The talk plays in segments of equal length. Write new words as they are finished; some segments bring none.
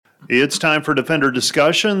It's time for Defender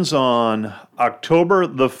Discussions on October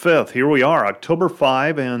the 5th. Here we are, October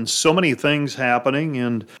 5, and so many things happening.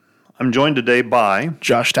 And I'm joined today by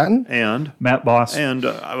Josh Tatton and Matt Boss. And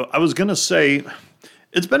I was going to say,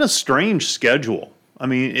 it's been a strange schedule. I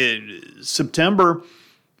mean, September,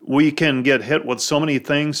 we can get hit with so many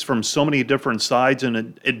things from so many different sides,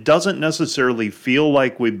 and it doesn't necessarily feel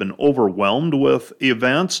like we've been overwhelmed with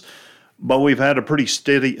events. But we've had a pretty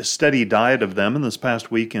steady diet of them, and this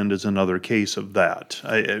past weekend is another case of that.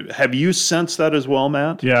 Have you sensed that as well,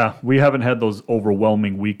 Matt? Yeah, we haven't had those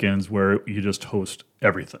overwhelming weekends where you just host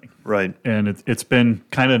everything. Right. And it's been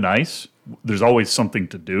kind of nice. There's always something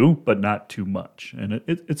to do, but not too much. And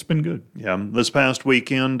it's been good. Yeah, this past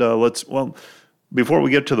weekend, before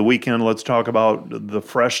we get to the weekend, let's talk about the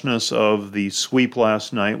freshness of the sweep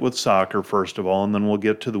last night with soccer, first of all, and then we'll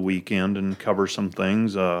get to the weekend and cover some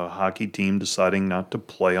things. A hockey team deciding not to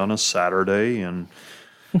play on a Saturday and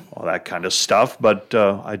all that kind of stuff, but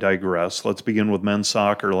I digress. Let's begin with men's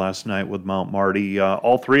soccer last night with Mount Marty.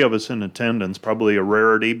 All three of us in attendance, probably a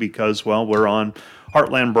rarity because, well, we're on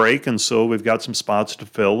Heartland break, and so we've got some spots to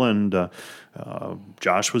fill, and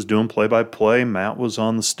Josh was doing play-by-play. Matt was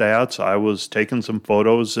on the stats. I was taking some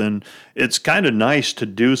photos, and it's kind of nice to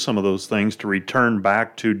do some of those things, to return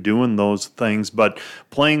back to doing those things. But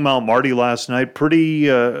playing Mount Marty last night, pretty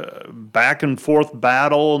back-and-forth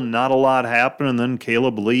battle, not a lot happened, and then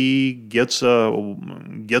Caleb Lee gets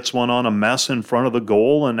one on a mess in front of the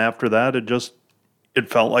goal, and after that, it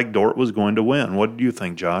felt like Dordt was going to win. What do you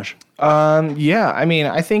think, Josh? Yeah, I mean,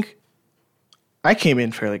 I think I came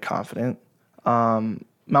in fairly confident. Mount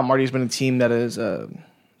Marty's been a team that has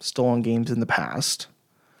stolen games in the past.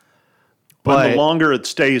 But the longer it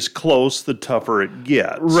stays close, the tougher it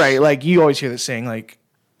gets. Right, like you always hear this saying, like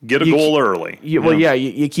get a goal early.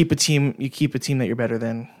 You keep a team that you're better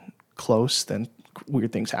than close, then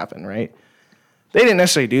weird things happen, right? They didn't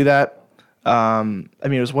necessarily do that. I mean,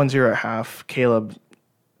 it was 1-0 at half. Caleb,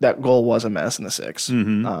 that goal was a mess in the sixth.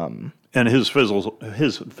 Mm-hmm. And his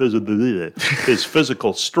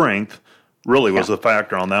physical strength really was the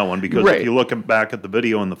factor on that one, because if you look back at the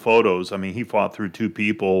video and the photos, I mean, he fought through two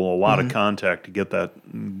people, a lot of contact to get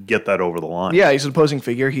that over the line. Yeah, he's an opposing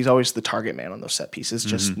figure. He's always the target man on those set pieces,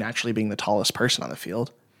 just naturally being the tallest person on the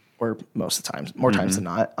field, or most of the times, more times than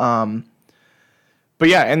not. But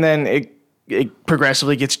yeah, and then it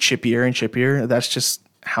progressively gets chippier and chippier. That's just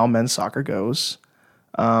how men's soccer goes.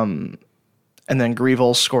 And then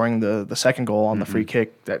Greville scoring the second goal on the free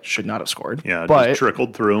kick that should not have scored. Yeah, but just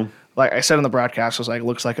trickled through. Like I said in the broadcast, I was like,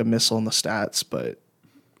 looks like a missile in the stats, but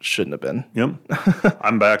shouldn't have been. Yep.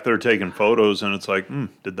 I'm back there taking photos, and it's like,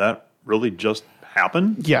 did that really just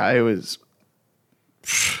happen? Yeah, it was.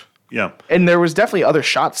 Yeah. And there was definitely other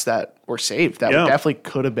shots that were saved that definitely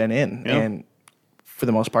could have been in. Yeah. And for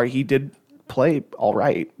the most part, he did play all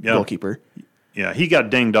right, goalkeeper. Yeah, he got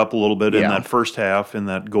dinged up a little bit in that first half in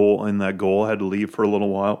that goal, had to leave for a little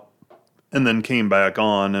while, and then came back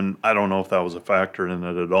on, and I don't know if that was a factor in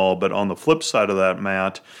it at all. But on the flip side of that,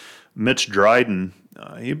 Matt, Mitch Dryden,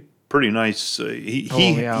 he pretty nice.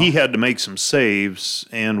 He had to make some saves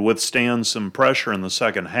and withstand some pressure in the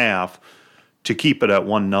second half to keep it at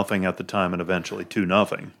 1-0 at the time, and eventually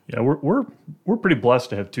 2-0. Yeah, we're pretty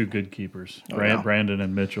blessed to have two good keepers, Brandon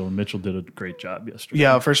and Mitchell. And Mitchell did a great job yesterday.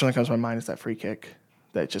 Yeah, the first one that comes to my mind is that free kick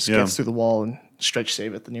that just gets through the wall and stretch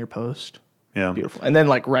save at the near post. Yeah, beautiful. And then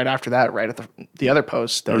like right after that, right at the other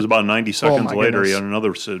post, there was about 90 seconds later. He had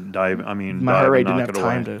another dive. I mean, my heart rate didn't have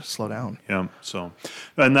time to slow down. Yeah, so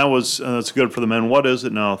and that's good for the men. What is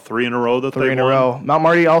it now? 3 in a row that they won? 3 in a row. Mount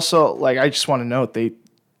Marty also, like, I just want to note they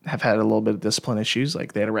have had a little bit of discipline issues.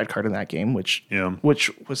 Like they had a red card in that game, which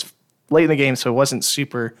was late in the game, so it wasn't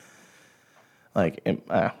super. Like,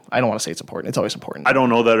 I don't want to say it's important. It's always important. I don't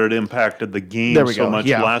know that it impacted the game so much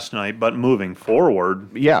last night, but moving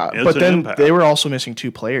forward, but then they were also missing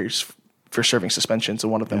 2 players for serving suspensions,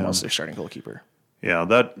 and one of them was their starting goalkeeper. Yeah,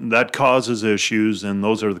 that causes issues, and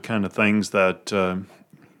those are the kind of things that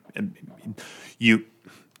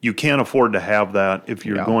you can't afford to have that if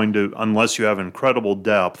you're going to, unless you have incredible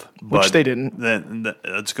depth. Which they didn't. Then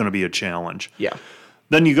it's going to be a challenge. Yeah.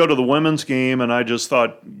 Then you go to the women's game, and I just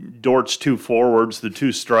thought Dort's 2 forwards, the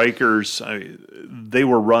 2 strikers, they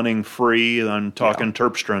were running free. I'm talking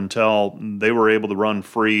Terpstra and Tell. They were able to run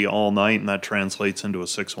free all night, and that translates into a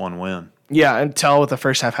 6-1 win. Yeah, and Tell with the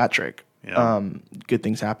first half hat trick. Yeah. Good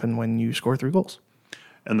things happen when you score 3 goals.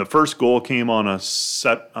 And the first goal came on a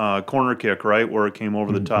set corner kick, right, where it came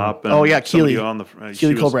over the top. And Keely.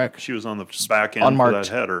 Keely Colbrek. She was on the back end for that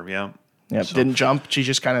header, Yeah, so. Didn't jump. She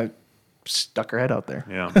just kind of stuck her head out there.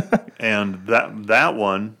 Yeah. And that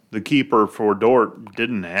one, the keeper for Dort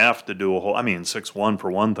didn't have to do a whole, 6-1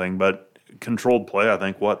 for one thing, but controlled play, I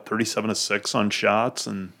think, 37-6 on shots,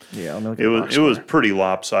 and Yeah, let me look at it the was box it was score. pretty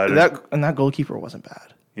lopsided. That goalkeeper wasn't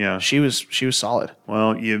bad. Yeah. She was solid.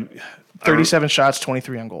 Well, 37 shots,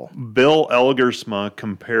 23 on goal. Bill Elgersma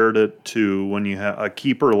compared it to when you have a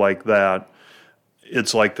keeper like that,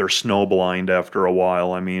 it's like they're snowblind after a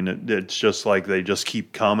while. It's just like they just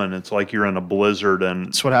keep coming. It's like you're in a blizzard, and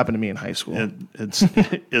That's what happened to me in high school. it's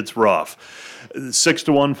it's rough.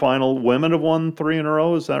 6-1 final. Women have won 3 in a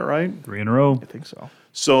row. Is that right? 3 in a row. I think so.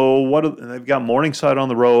 So they've got Morningside on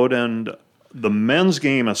the road, and the men's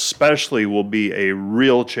game especially will be a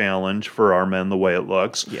real challenge for our men the way it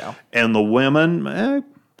looks. Yeah. And the women,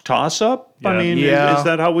 toss up. Yeah. Yeah. Is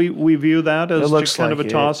that how we view that, as It looks just kind of like a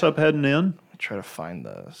it. toss up heading in? I'll try to find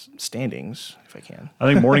the standings if I can. I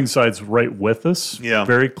think Morningside's right with us. Yeah.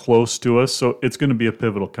 Very close to us. So it's going to be a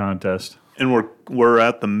pivotal contest. And we're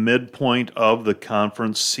at the midpoint of the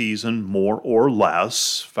conference season, more or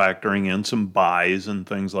less, factoring in some buys and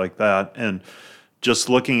things like that. And just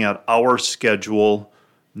looking at our schedule,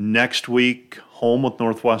 next week, home with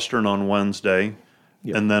Northwestern on Wednesday,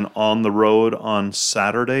 Yep. and then on the road on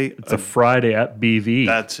Saturday. It's a Friday at BV.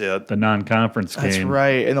 That's it. the non-conference game. That's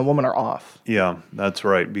right. And the women are off. Yeah, that's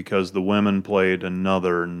right, because the women played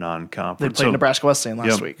another They non-conference. played Nebraska Wesleyan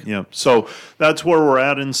last Yep, week. Yep. So that's where we're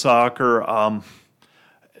at in soccer. I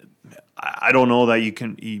don't know that you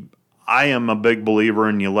can. I am a big believer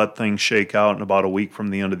in you let things shake out, and about a week from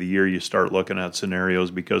the end of the year, you start looking at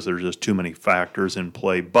scenarios because there's just too many factors in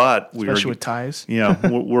play. But Especially with ties. yeah,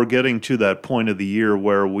 we're getting to that point of the year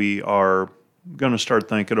where we are going to start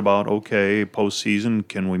thinking about, okay, postseason,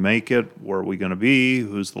 can we make it? Where are we going to be?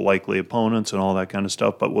 Who's the likely opponents and all that kind of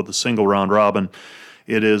stuff. But with a single round robin,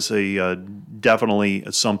 it is a definitely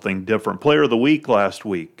something different. Player of the week last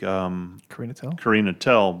week, Karina Tell. Karina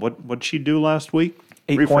Tell. What'd she do last week?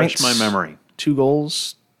 8 Refresh points. my memory. 2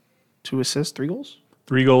 goals, 2 assists, 3 goals.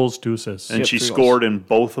 3 goals, 2 assists. And Yep, she 3 goals. scored in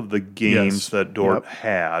both of the games Yes. that Dort Yep.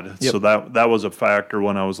 had. Yep. So that was a factor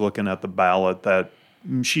when I was looking at the ballot, that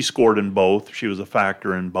she scored in both. She was a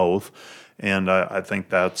factor in both. And I think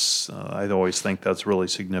that's, I always think that's really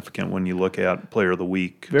significant when you look at Player of the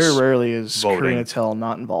Week. Very rarely is Voting. Karina Tell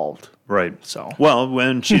not involved. Right. So. Well,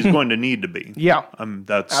 when she's going to need to be. Yeah.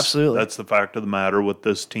 That's Absolutely. That's the fact of the matter with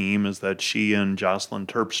this team, is that she and Jocelyn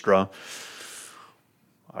Terpstra,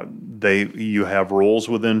 you have roles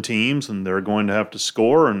within teams, and they're going to have to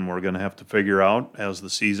score, and we're going to have to figure out as the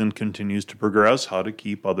season continues to progress how to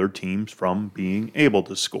keep other teams from being able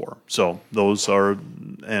to score. So those are,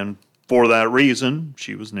 and for that reason,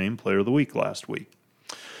 she was named Player of the Week last week.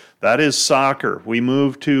 That is soccer. We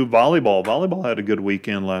move to volleyball. Volleyball had a good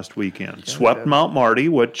weekend last weekend. Swept Mount Marty,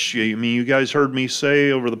 which, you guys heard me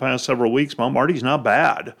say over the past several weeks, Mount Marty's not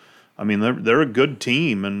bad. They're a good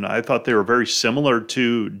team, and I thought they were very similar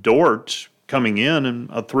to Dort coming in, and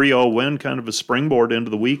a 3-0 win, kind of a springboard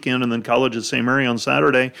into the weekend, and then College of St. Mary on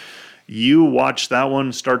Saturday. You watched that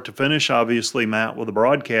one start to finish, obviously, Matt, with the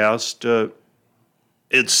broadcast.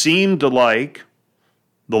 It seemed like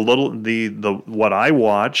the what I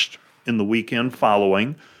watched in the weekend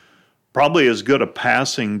following, probably as good a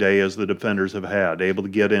passing day as the defenders have had, able to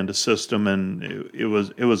get into system, and it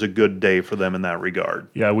was a good day for them in that regard.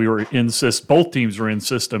 Yeah, we were in system. Both teams were in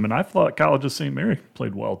system, and I thought College of St. Mary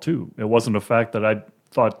played well too. It wasn't a fact that I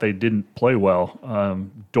thought they didn't play well.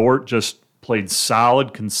 Dort just played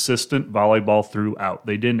solid, consistent volleyball throughout.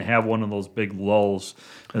 They didn't have one of those big lulls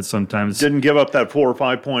that sometimes. Didn't give up that 4 or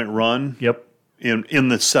 5 point run. Yep. In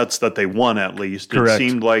the sets that they won, at least. Correct. It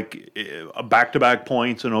seemed like a back-to-back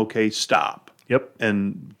points and okay, stop. Yep.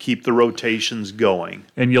 And keep the rotations going.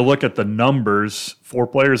 And you look at the numbers, 4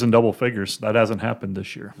 players in double figures. That hasn't happened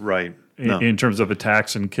this year Right. No. in terms of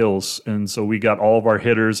attacks and kills. And so we got all of our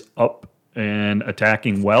hitters up and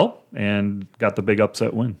attacking well and got the big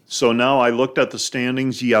upset win. So now I looked at the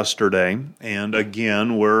standings yesterday, and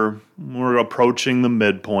again, we're approaching the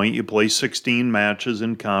midpoint. You play 16 matches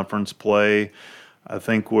in conference play. I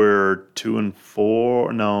think we're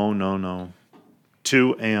 2-4. No.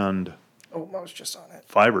 2 and Oh, I was just on it.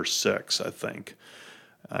 5 or 6, I think.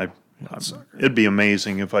 It'd be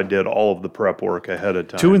amazing if I did all of the prep work ahead of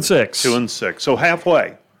time. 2 and 6. 2 and 6. So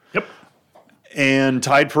halfway. Yep. And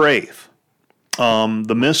tied for 8th.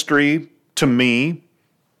 The mystery to me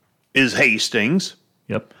is Hastings.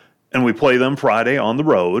 Yep. And we play them Friday on the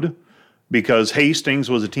road, because Hastings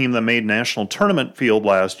was a team that made national tournament field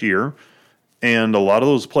last year, and a lot of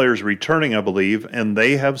those players returning, I believe, and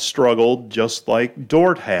they have struggled just like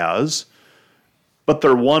Dort has. But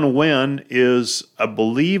their one win is, I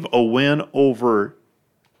believe, a win over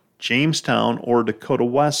Jamestown or Dakota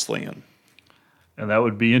Wesleyan. And that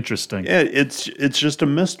would be interesting. Yeah, it's just a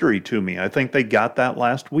mystery to me. I think they got that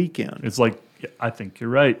last weekend. It's like, I think you're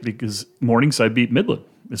right, because Morningside beat Midland.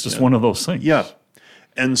 It's just one of those things. Yeah.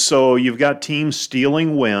 And so you've got teams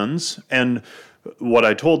stealing wins. And what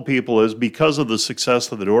I told people is because of the success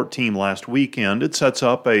of the Dordt team last weekend, it sets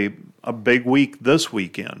up a big week this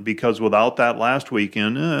weekend. Because without that last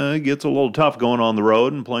weekend, it gets a little tough going on the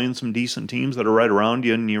road and playing some decent teams that are right around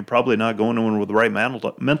you, and you're probably not going in with the right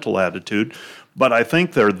mental attitude. But I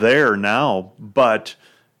think they're there now. But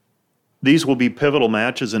these will be pivotal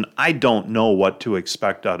matches, and I don't know what to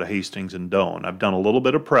expect out of Hastings and Doane. I've done a little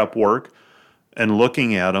bit of prep work and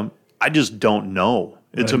looking at them. I just don't know.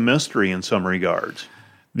 It's a mystery in some regards.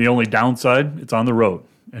 The only downside, it's on the road.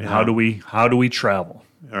 And how do we travel?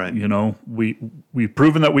 All right. You know, we've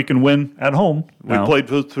proven that we can win at home. We played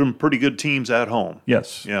with some pretty good teams at home.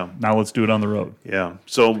 Yes. Yeah. Now let's do it on the road. Yeah.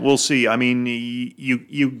 So we'll see. I mean,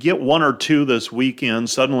 you get one or two this weekend,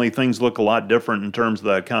 suddenly things look a lot different in terms of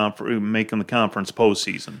that making the conference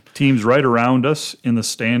postseason. Teams right around us in the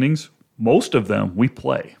standings, most of them we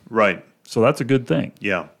play. Right. So that's a good thing.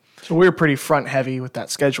 Yeah. So we were pretty front heavy with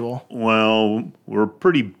that schedule. Well, we're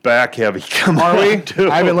pretty back heavy. Are we?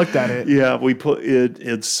 I haven't looked at it. Yeah, we put it.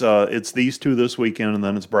 It's these two this weekend, and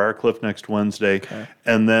then it's Briarcliff next Wednesday,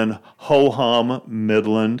 and then Ho-Hum,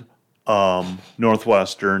 Midland,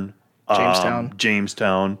 Northwestern,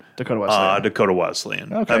 Jamestown, Dakota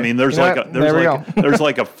Wesleyan. Okay. Okay. I mean, there's You know like what? a There we go. there's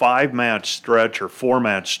like a 5-match stretch or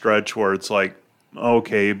 4-match stretch where it's like,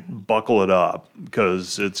 okay, buckle it up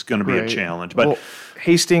because it's going to be a Right. challenge. But Well,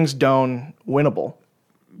 Hastings, Doane, winnable.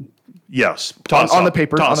 yes, On the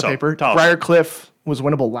paper. toss up. Briarcliff was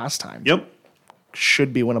winnable last time. Yep.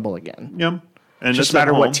 Should be winnable again. Yep. And Just it's at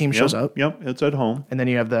matter what home. team shows up. Yep, it's at home. And then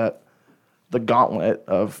you have the gauntlet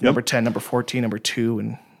of number 10, number 14, number 2,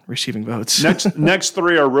 and receiving votes. Next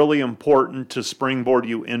three are really important to springboard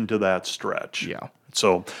you into that stretch. Yeah.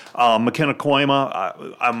 So McKenna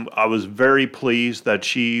Koima, I was very pleased that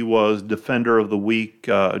she was Defender of the Week,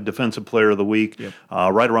 Defensive Player of the Week,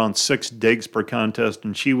 right around 6 digs per contest,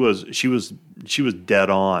 and she was dead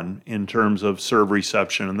on in terms of serve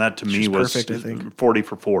reception, and that to me was perfect, I think. 40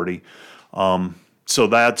 for 40. So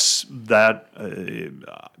that's that.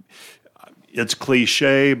 It's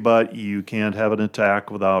cliche, but you can't have an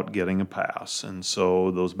attack without getting a pass. And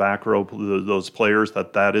so those back row, those players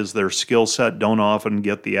that is their skill set don't often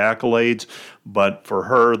get the accolades. But for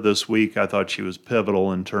her this week, I thought she was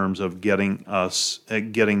pivotal in terms of getting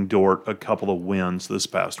Dordt a couple of wins this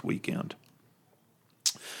past weekend.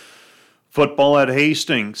 Football at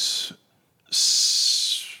Hastings,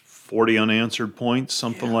 40 unanswered points,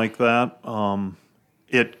 something like that.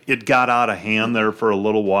 It got out of hand there for a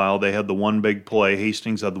little while. They had the one big play.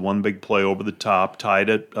 Hastings had the one big play over the top, tied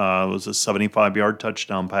it. It was a 75-yard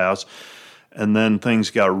touchdown pass. And then things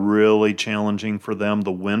got really challenging for them.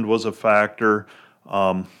 The wind was a factor.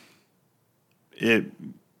 The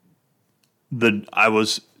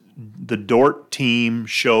Dordt team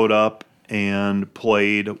showed up and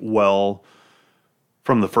played well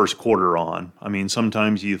from the first quarter on. I mean,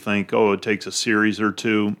 sometimes you think, oh, it takes a series or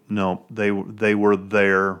two. No, they were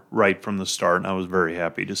there right from the start, and I was very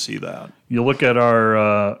happy to see that. You look at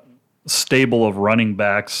our stable of running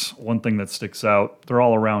backs, one thing that sticks out, they're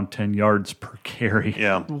all around 10 yards per carry.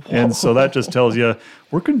 Yeah. And so that just tells you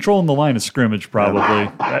we're controlling the line of scrimmage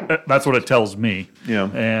probably. That's what it tells me. Yeah.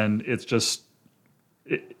 And it's just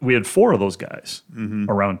we had 4 of those guys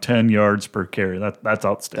around 10 yards per carry. That's That's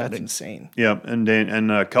outstanding. insane. Yeah,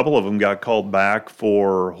 and a couple of them got called back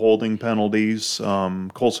for holding penalties.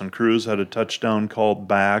 Colson Cruz had a touchdown called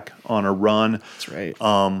back on a run. That's right.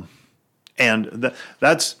 And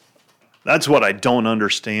that's what I don't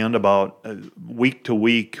understand about week to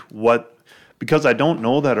week. Because I don't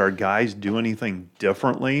know that our guys do anything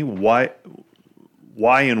differently.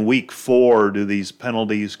 Why in week 4 do these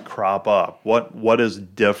penalties crop up? What is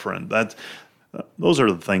different? Those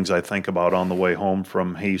are the things I think about on the way home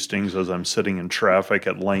from Hastings as I'm sitting in traffic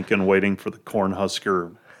at Lincoln waiting for the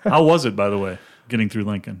Cornhusker. How was it, by the way, getting through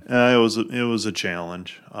Lincoln? It was a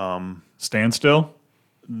challenge. Standstill?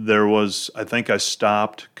 I think I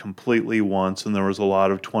stopped completely once, and there was a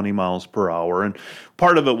lot of 20 miles per hour. And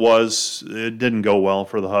part of it was it didn't go well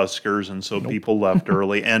for the Huskers, and so people left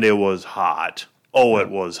early, and it was hot. Oh, it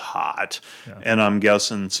was hot. Yeah. And I'm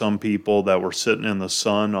guessing some people that were sitting in the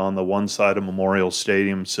sun on the one side of Memorial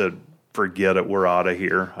Stadium said, forget it, we're out of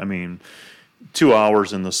here. I mean, 2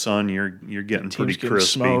 hours in the sun, you're getting pretty getting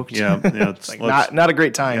crispy. smoked. Yeah, it's Like not a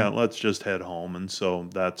great time. yeah. Let's just head home, and so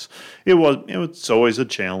it's always a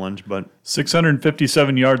challenge, but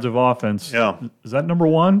 657 yards of offense. yeah. Is that number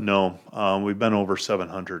one? No, we've been over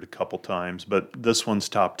 700 a couple times, but this one's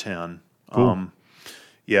top 10. Cool.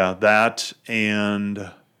 Yeah, that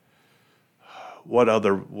and what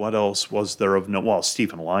else was there of no? Well,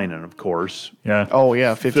 Stephen Linen, of course. Yeah. Oh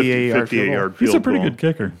yeah, 58-yard 58-yard He's field a pretty goal. good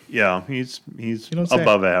kicker. Yeah, he's don't say.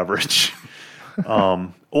 above average.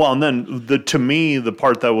 Well, and then to me, the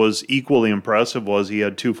part that was equally impressive was he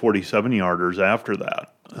had 2 47-yarders after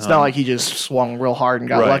that. It's not like he just swung real hard and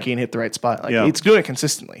got Right. lucky and hit the right spot. Like Yeah. he's doing it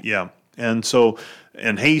consistently. Yeah. And so,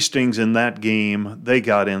 and Hastings in that game, they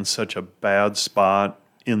got in such a bad spot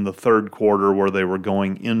in the third quarter where they were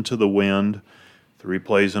going into the wind. 3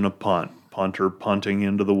 plays and a punt. Punter punting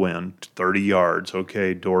into the wind, 30 yards.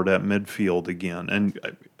 Okay, Dort at midfield again. And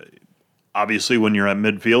obviously, when you're at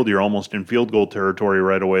midfield, you're almost in field goal territory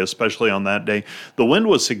right away, especially on that day. The wind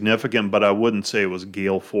was significant, but I wouldn't say it was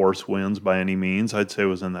gale force winds by any means. I'd say it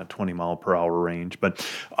was in that 20-mile-per-hour range. But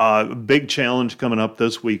big challenge coming up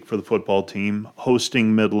this week for the football team,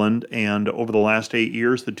 hosting Midland. And over the last 8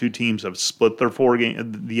 years, the two teams have split their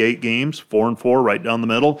 8 games, 4-4, right down the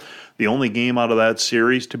middle. The only game out of that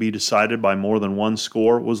series to be decided by more than one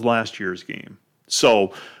score was last year's game.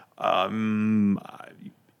 So,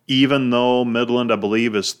 even though Midland, I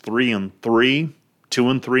believe, is 3-3,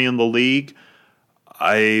 2-3 in the league,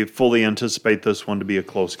 I fully anticipate this one to be a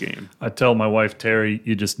close game. I tell my wife, Terry,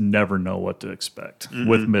 you just never know what to expect Mm-hmm.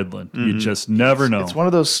 with Midland. You just never know. It's one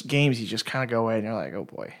of those games you just kind of go away and you're like, oh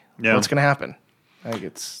boy, Yeah. what's going to happen? Like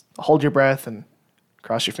it's hold your breath and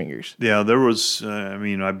cross your fingers. Yeah, there was,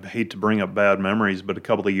 I hate to bring up bad memories, but a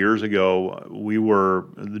couple of years ago,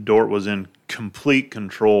 the Dort was in complete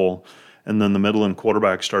control, and then the Midland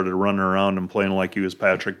quarterback started running around and playing like he was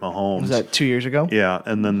Patrick Mahomes. Was that 2 years ago? Yeah,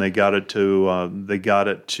 and then they scored,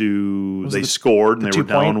 and they were 2-point?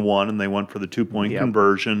 down 1, and they went for the 2-point Yep.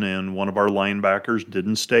 conversion, and one of our linebackers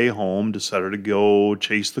didn't stay home, decided to go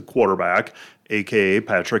chase the quarterback, a.k.a.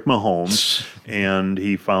 Patrick Mahomes, and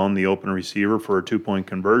he found the open receiver for a 2-point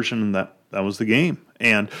conversion, and that was the game.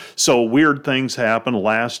 And so weird things happened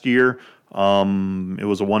last year. It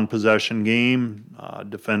was a 1-possession game.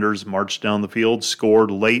 Defenders marched down the field, scored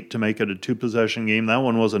late to make it a 2-possession game. That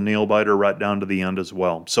one was a nail-biter right down to the end as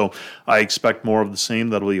well. So I expect more of the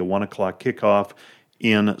same. That'll be a 1 o'clock kickoff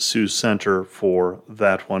in Sioux Center for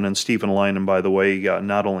that one. And Stephen Linen, by the way, got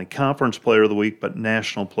not only Conference Player of the Week, but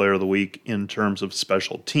National Player of the Week in terms of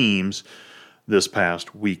special teams this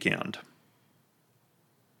past weekend.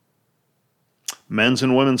 Men's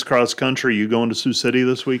and women's cross country, you going to Sioux City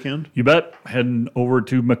this weekend? You bet. Heading over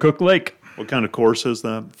to McCook Lake. What kind of course is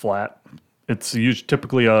that? Flat. It's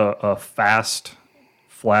typically a fast,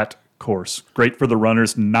 flat course. Great for the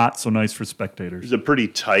runners, not so nice for spectators. Is it pretty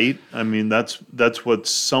tight? I mean, that's what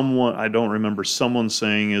I don't remember someone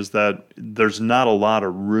saying, is that there's not a lot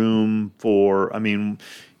of room for,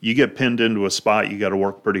 you get pinned into a spot, you got to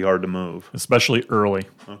work pretty hard to move. Especially early.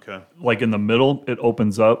 Okay. Like in the middle, it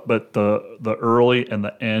opens up, but the early and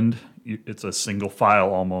the end, it's a single file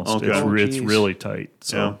almost. Okay. It's geez. really tight.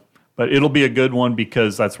 So, Yeah. But it'll be a good one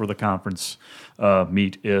because that's where the conference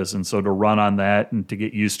meet is. And so to run on that and to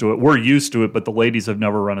get used to it, we're used to it, but the ladies have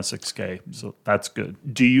never run a 6K. So that's good.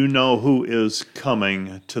 Do you know who is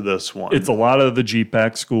coming to this one? It's a lot of the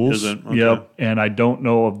GPAC schools. Is it? Okay. Yep. And I don't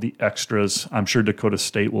know of the extras. I'm sure Dakota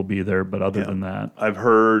State will be there, but other than that, I've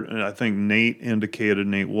heard, and I think Nate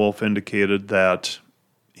Wolf indicated that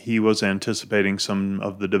he was anticipating some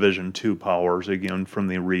of the Division II powers again from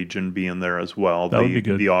the region being there as well. That would be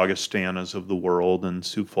good. The Augustanas of the world and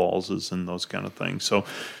Sioux Fallses and those kind of things. So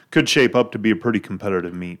could shape up to be a pretty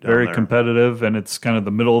competitive meet. very down there. competitive, and it's kind of the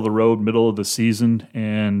middle of the road, middle of the season.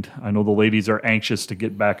 And I know the ladies are anxious to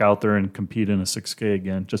get back out there and compete in a 6K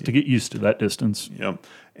again, just to get used to that distance. Yep.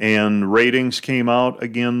 And ratings came out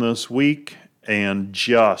again this week, and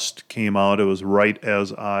just came out. It was right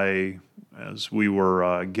as we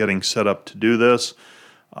were getting set up to do this.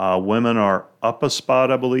 Women are up a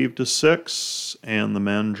spot, I believe, to 6, and the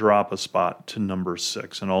men drop a spot to number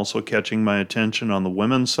 6. And also catching my attention on the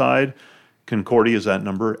women's side, Concordia is at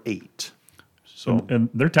number 8. So And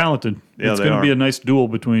they're talented. Yeah, It's they going to be are. a nice duel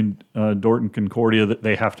between Dort and Concordia. That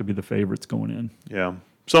they have to be the favorites going in. yeah.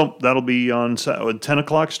 So that'll be on 10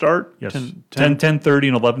 o'clock start? Yes, 10? 10:30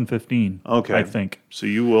 and 11:15. Okay. I think. So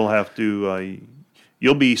you will have to,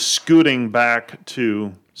 you'll be scooting back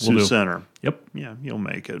to Sioux do. Center. Yep, Yeah, you'll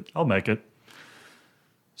make it. I'll make it.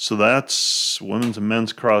 So that's women's and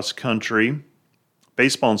men's cross country.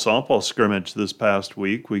 baseball and softball scrimmage this past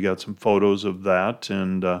week. We got some photos of that,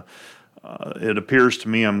 and it appears to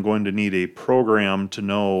me I'm going to need a program to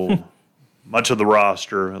know much of the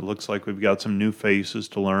roster. It looks like we've got some new faces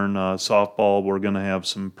to learn. Softball, we're going to have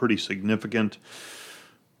some pretty significant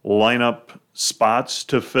lineup spots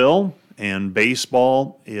to fill, and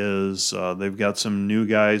baseball is they've got some new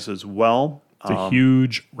guys as well. It's a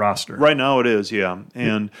huge roster. Right now it is, yeah.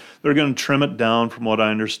 And they're going to trim it down from what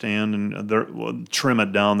I understand. And they're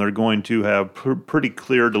going to have pretty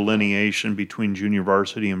clear delineation between junior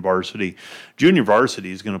varsity and varsity. Junior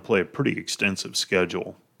varsity is going to play a pretty extensive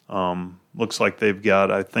schedule. Looks like they've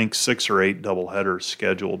got, I think, 6 or 8 doubleheaders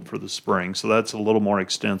scheduled for the spring. So that's a little more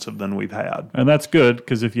extensive than we've had. And that's good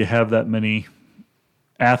because if you have that many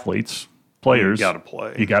athletes, players, You got to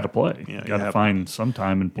play. You got to play. Yeah, You got to find some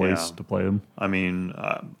time and place Yeah. to play them. I mean,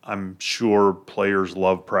 I'm sure players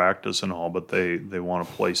love practice and all, but they want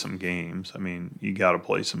to play some games. I mean, you got to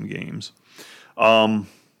play some games.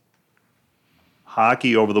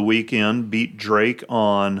 Hockey over the weekend beat Drake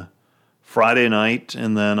on Friday night,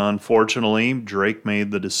 and then unfortunately, Drake made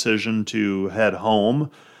the decision to head home.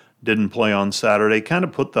 Didn't play on Saturday. Kind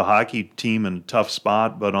of put the hockey team in a tough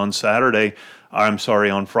spot, but on Friday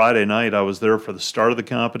night, I was there for the start of the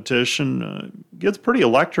competition. Gets pretty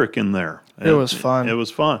electric in there. It was fun. It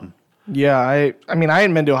was fun. Yeah, I mean, I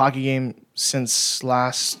hadn't been to a hockey game since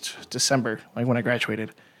last December, like when I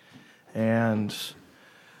graduated. And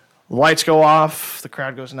the lights go off, the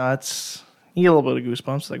crowd goes nuts. You get a little bit of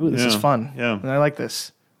goosebumps, like, ooh, this is Yeah, fun. yeah. And I like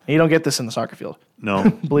this. And you don't get this in the soccer field, No,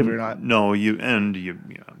 believe it or not. no,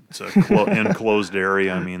 it's a enclosed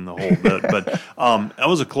area. I mean, the whole bit. But that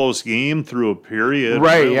was a close game through a period.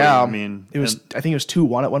 Right, really. yeah. I mean, It was, I think it was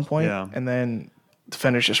 2-1 at one point, Yeah. and then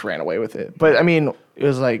defenders just ran away with it. But, I mean, it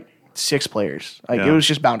was like 6 players. Like, Yeah. it was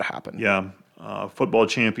just bound to happen. yeah, football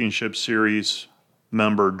championship series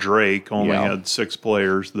member Drake only Yeah. had 6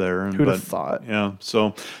 players there. Who'd have thought? Yeah,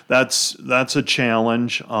 so that's a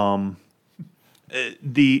challenge.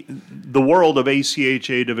 The world of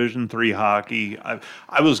ACHA Division III hockey,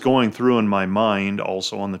 I was going through in my mind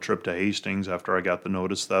also on the trip to Hastings after I got the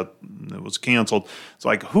notice that it was canceled. It's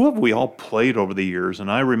like, who have we all played over the years? And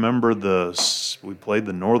I remember we played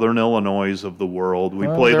the Northern Illinois of the world. We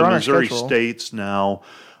played they're the on our Missouri schedule. States now.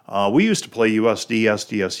 We used to play USD,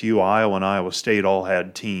 SDSU, Iowa, and Iowa State all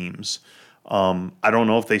had teams. I don't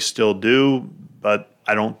know if they still do, but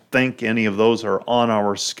I don't think any of those are on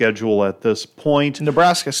our schedule at this point.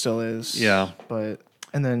 Nebraska still is. Yeah.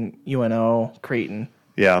 And then UNO, Creighton.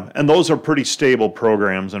 Yeah, and those are pretty stable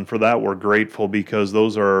programs, and for that we're grateful because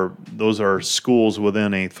those are schools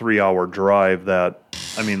within a 3-hour drive.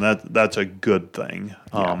 That's a good thing,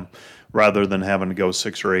 rather than having to go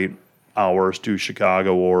 6 or 8 hours to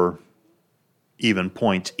Chicago or even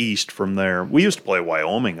points east from there. We used to play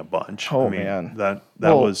Wyoming a bunch. Oh, man. that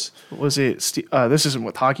Well, was Was it? This isn't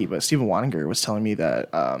with hockey, but Stephen Waninger was telling me that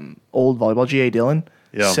old volleyball GA Dillon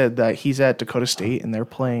Yeah. said that he's at Dakota State and they're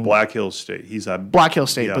playing Black Hills State. He's at Black Hill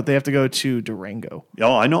State, Yeah. but they have to go to Durango,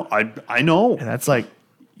 Oh, I know. I know. and that's like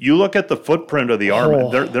You look at the footprint of the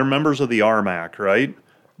Oh. RMAC. They're members of the RMAC, right?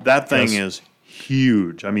 That thing is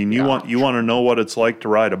huge. I mean, you want to know what it's like to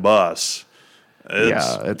ride a bus.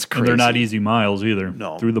 it's crazy. And they're not easy miles either.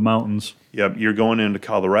 No. Through the mountains. Yep, you're going into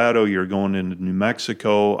Colorado. You're going into New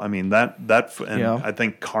Mexico. I mean and Yeah. I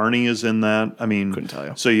think Kearney is in that. I mean, Couldn't tell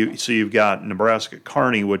you. So you've got Nebraska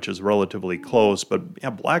Kearney, which is relatively close, but yeah,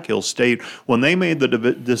 Black Hills State. When they made the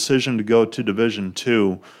decision to go to Division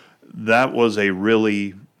II, that was a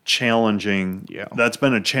really challenging. Yeah. That's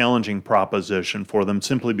been a challenging proposition for them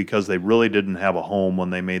simply because they really didn't have a home when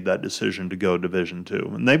they made that decision to go Division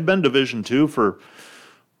II, and they've been Division II for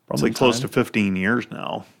probably close to 15 years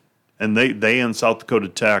now. And they in South Dakota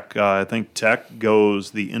Tech, I think Tech goes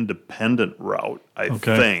the independent route, I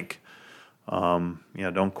think.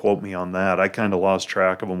 Don't quote me on that. I kind of lost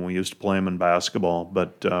track of them. We used to play them in basketball,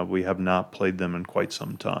 but we have not played them in quite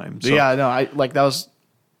some time. So, yeah, no, that was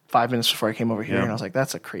 5 minutes before I came over here, Yeah. and I was like,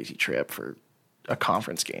 that's a crazy trip for a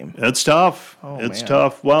conference game. It's tough. Oh, It's man.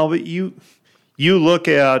 tough. Well, but you look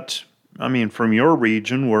at, from your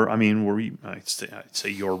region, I'd say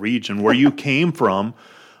your region, where you came from,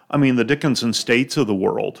 the Dickinson States of the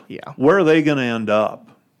world. Yeah. Where are they going to end up?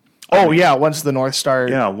 Oh yeah, once the North Star.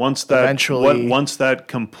 Yeah, once that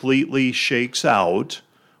completely shakes out,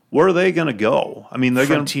 where are they going to go? They're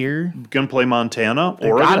Frontier. going to play Montana,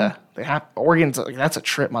 They Oregon. gotta. They have Oregon's. That's a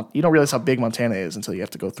trip. You don't realize how big Montana is until you have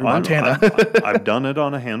to go through Montana. I've done it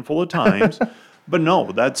on a handful of times, but no,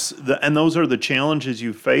 and those are the challenges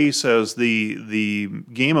you face as the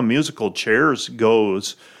game of musical chairs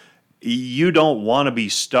goes. You don't want to be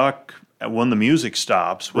stuck when the music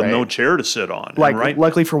stops with no Right. chair to sit on. Like, And right,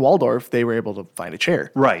 luckily for Waldorf, they were able to find a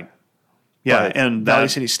chair. right. Yeah, But and Valley that,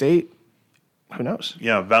 City State, who knows?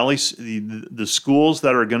 yeah, the schools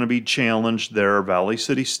that are going to be challenged there are Valley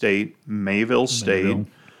City State, Mayville State.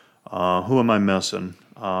 Who am I missing?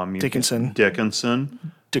 Dickinson. Dickinson.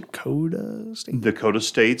 Dakota State. Dakota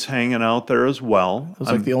State's hanging out there as well. Those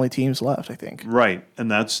like the only teams left, I think. Right, and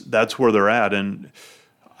that's where they're at, and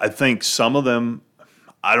I think some of them,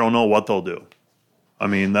 I don't know what they'll do. I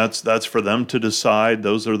mean, that's for them to decide.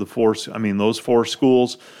 Those are those four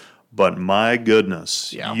schools. But my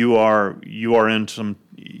goodness, Yeah. you are in some.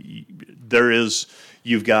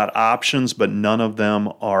 You've got options, but none of them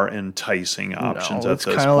are enticing options No, at it's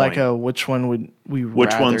this kind of point. like which one would we which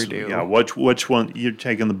rather ones? do? Yeah, which one? You're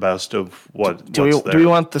taking the best of what? Do what's we there.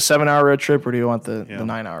 want the 7-hour road trip or do you want the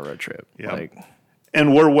 9-hour road trip? Yeah. Like,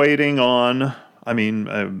 And we're waiting on. I mean,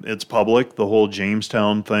 it's public, the whole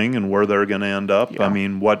Jamestown thing, and where they're going to end up. Yeah. I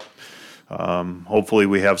mean, hopefully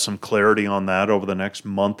we have some clarity on that over the next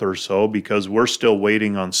month or so, because we're still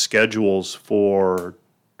waiting on schedules for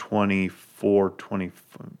 24,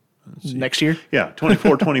 25. next year? Yeah,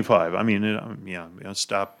 24, 25. I mean,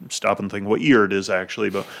 stop and think what year it is actually,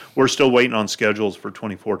 but we're still waiting on schedules for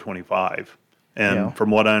 24, 25. And Yeah. from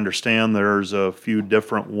what I understand, there's a few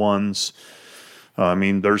different ones. I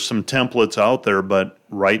mean, there's some templates out there, but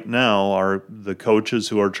right now, the coaches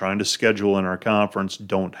who are trying to schedule in our conference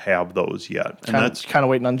don't have those yet, and that's Kind of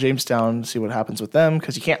waiting on Jamestown to see what happens with them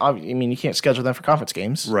because you can't schedule them for conference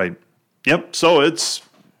games. right. Yep. So it's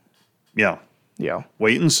Yeah.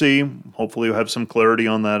 wait and see. Hopefully, we'll have some clarity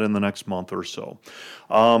on that in the next month or so.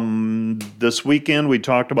 This weekend, we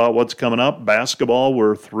talked about what's coming up. Basketball,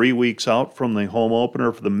 we're 3 weeks out from the home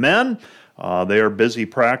opener for the men. They are busy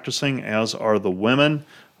practicing, as are the women.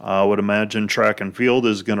 I would imagine track and field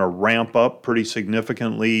is going to ramp up pretty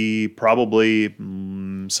significantly, probably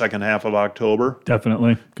second half of October.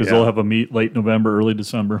 Definitely, because Yeah. they'll have a meet late November, early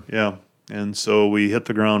December. Yeah, and so we hit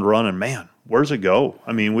the ground running. Man, where's it go?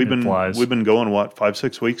 I mean, we've flies. been going what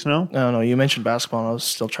 5-6 weeks now. No, you mentioned basketball and I was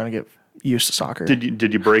still trying to get used to soccer.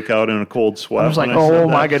 Did you break out in a cold sweat? I was like, when I said oh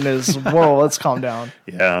my that? goodness. Whoa, let's calm down.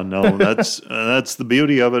 Yeah, no, that's the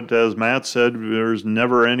beauty of it. As Matt said, there's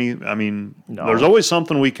never any. I mean, No. there's always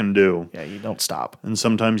something we can do, Yeah, you don't stop. and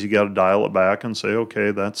sometimes you got to dial it back and say,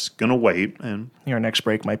 okay, that's gonna wait. And Your next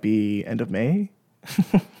break might be end of May.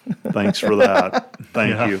 thanks for that.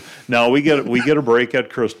 Thank Yeah. you. Now we get a break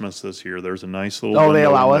at Christmas this year. There's a nice little. Oh, they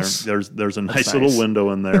window allow in us? there. There's a nice nice. little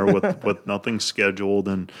window in there with nothing scheduled,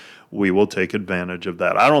 and we will take advantage of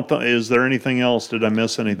that. I don't. Is there anything else? Did I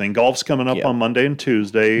miss anything? Golf's coming up Yeah. on Monday and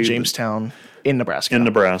Tuesday. Jamestown in Nebraska. in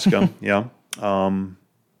Nebraska. Yeah.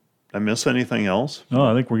 I miss anything else? No,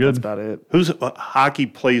 I think we're good. About it. Who's hockey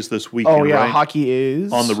plays this weekend? Oh, yeah. right? Hockey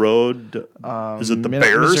is On the road. Is it the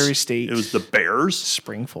Bears? Missouri State. It was the Bears.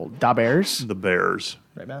 Springfield. Da Bears. The Bears.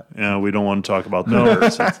 Right, Matt? Yeah, we don't want to talk about the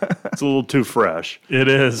Bears. It's a little too fresh. It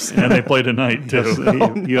is, and they play tonight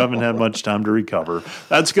too. You haven't had much time to recover.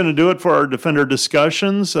 That's going to do it for our Defender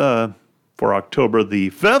discussions for October the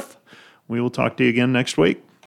 5th. We will talk to you again next week.